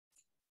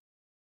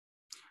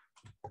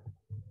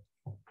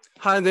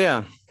Hi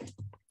there.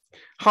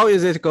 How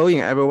is it going,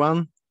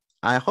 everyone?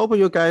 I hope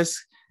you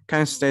guys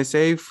can stay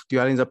safe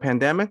during the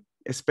pandemic,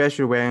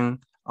 especially when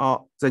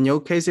the new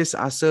cases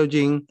are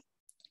surging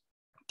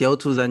due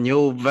to the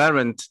new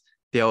variant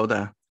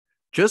Delta.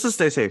 Just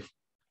stay safe.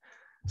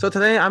 So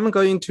today I'm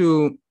going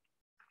to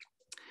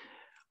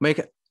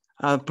make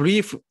a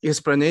brief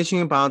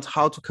explanation about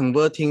how to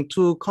converting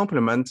two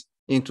complements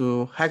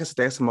into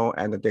hexadecimal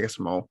and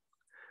decimal.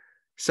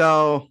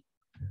 So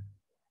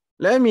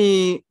let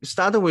me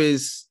start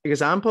with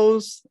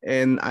examples,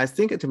 and I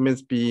think it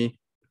must be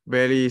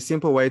very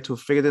simple way to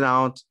figure it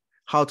out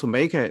how to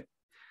make it.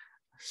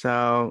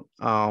 So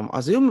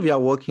assume we are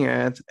working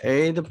at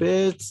 8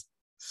 bits.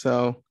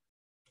 So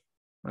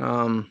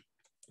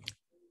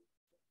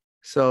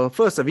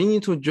first we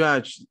need to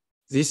judge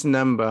this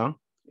number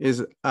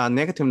is a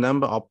negative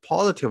number or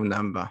positive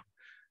number.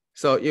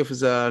 So if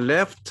the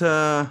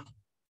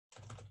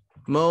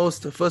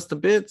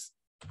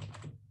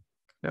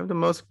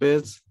leftmost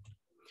bits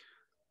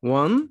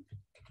 1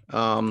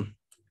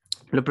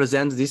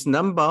 represent this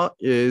number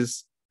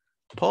is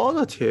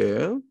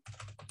positive,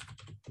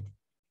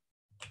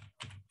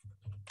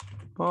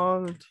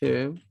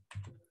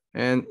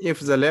 and if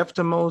the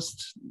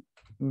leftmost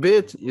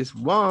bit is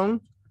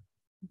 1,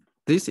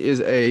 this is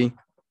a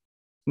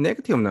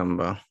negative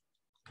number.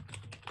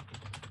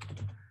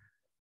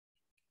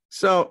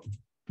 So,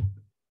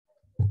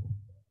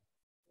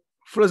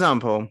 for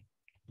example,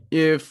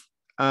 if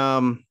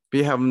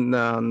we have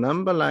a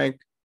number like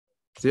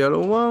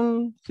 0,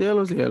 1,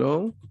 0,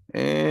 0,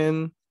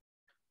 and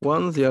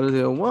 1, 0,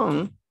 0,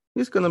 1,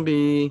 it's gonna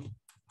be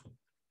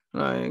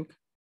like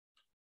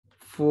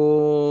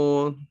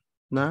 4,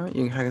 9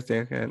 in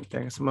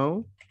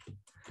hexadecimal.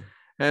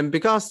 And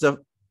because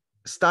the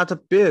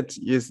start bit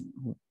is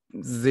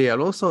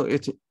 0, so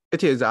it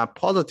is a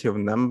positive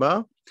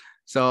number.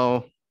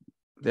 So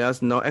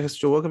there's no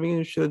extra work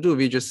we should do.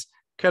 We just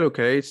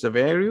calculate the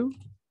value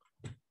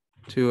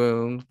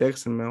to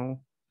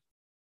decimal.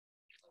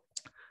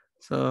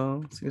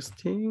 So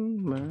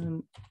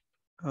 16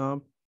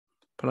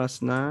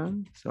 plus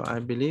 9. So I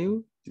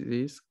believe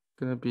this is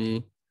gonna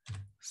be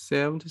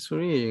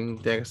 73 in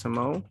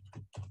decimal.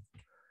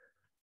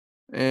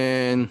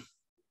 And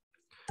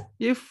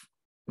if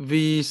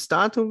we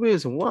start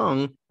with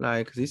 1,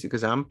 like this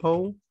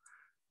example,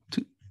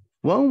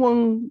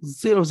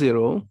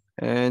 1100,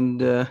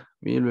 and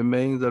we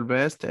remain the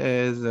rest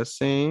as the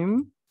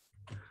same,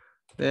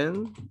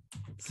 then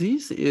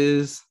this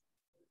is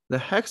the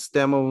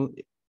hexadecimal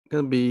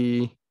gonna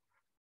be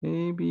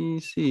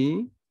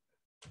ABC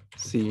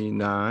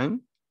C9.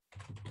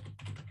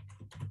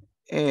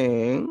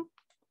 And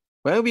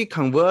when we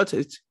convert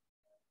it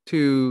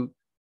to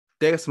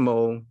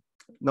decimal,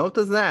 note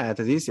that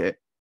this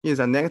is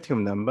a negative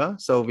number,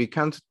 so we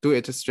can't do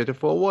it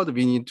straightforward.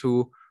 We need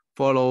to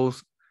follow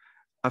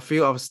a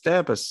few of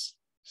steps.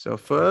 So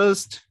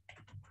first,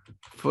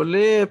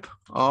 flip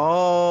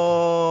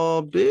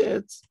all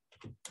bits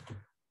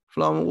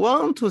from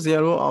 1 to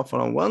 0 or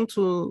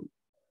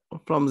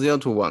from 0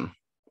 to 1.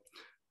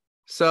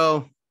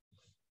 So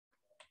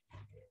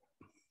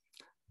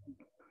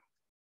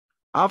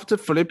after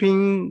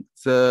flipping,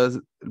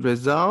 the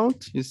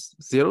result is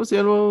 0,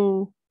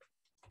 0,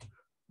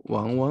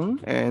 1, 1,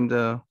 and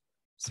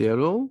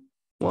 0,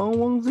 1,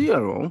 1,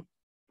 0.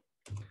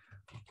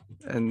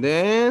 And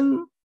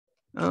then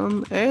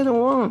add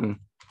 1.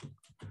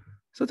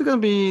 So it's gonna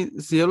be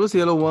 0,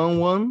 0, 1,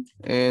 1,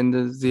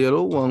 and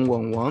 0, 1,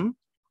 1, 1.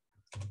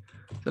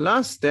 The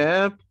last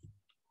step,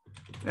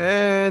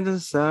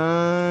 add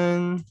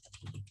sign,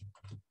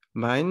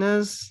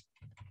 minus,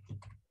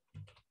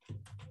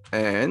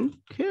 and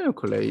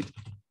calculate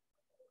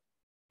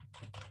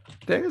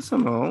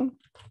decimal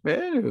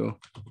value.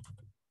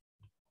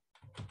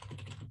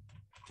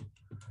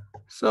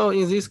 So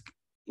in this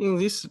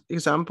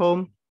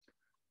example,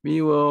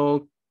 we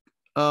will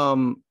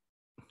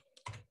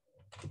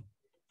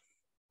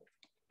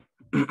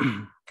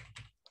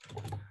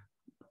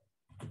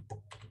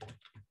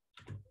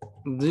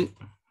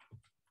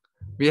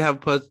we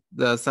have put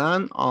the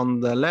sign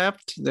on the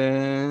left,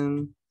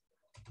 then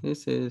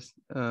this is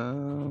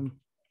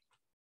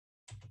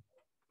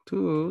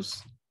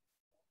tools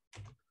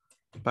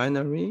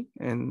binary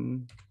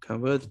and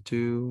convert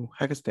to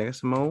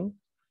hexadecimal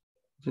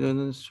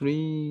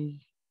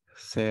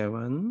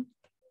 0.37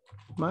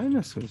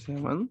 minus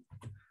 37,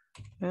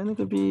 and it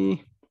could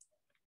be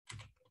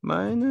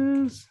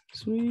minus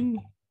 3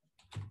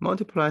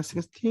 multiply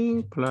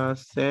 16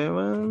 plus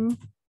 7.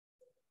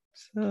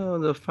 So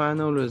the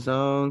final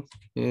result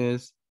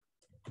is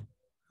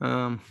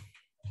I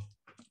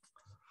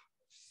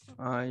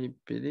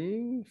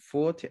believe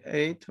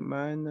 48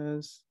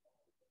 minus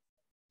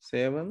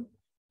 7,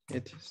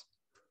 it is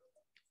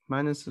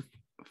minus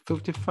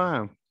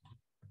 55.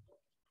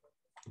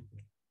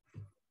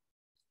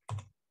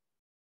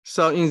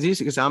 So in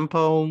this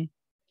example,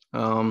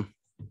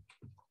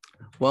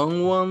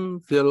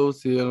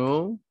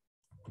 1100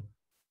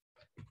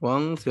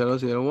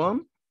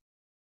 1001,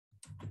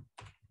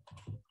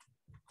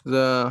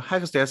 the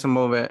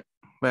hexadecimal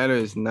value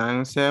is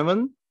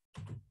 97,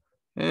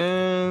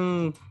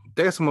 and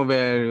decimal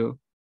value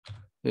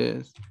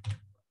is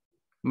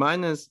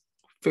minus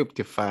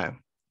 55.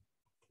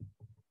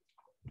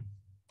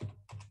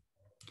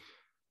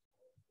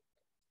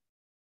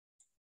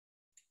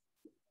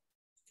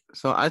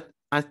 So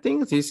I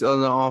think this is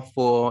all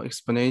for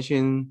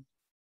explanation.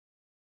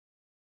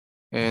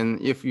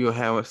 And if you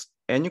have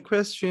any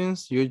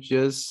questions, you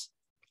just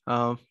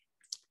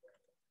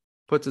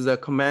put the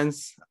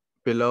comments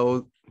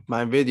below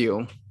my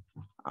video.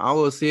 I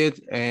will see it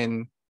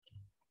and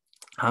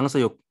answer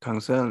your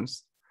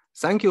concerns.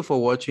 Thank you for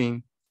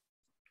watching.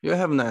 You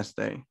have a nice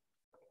day.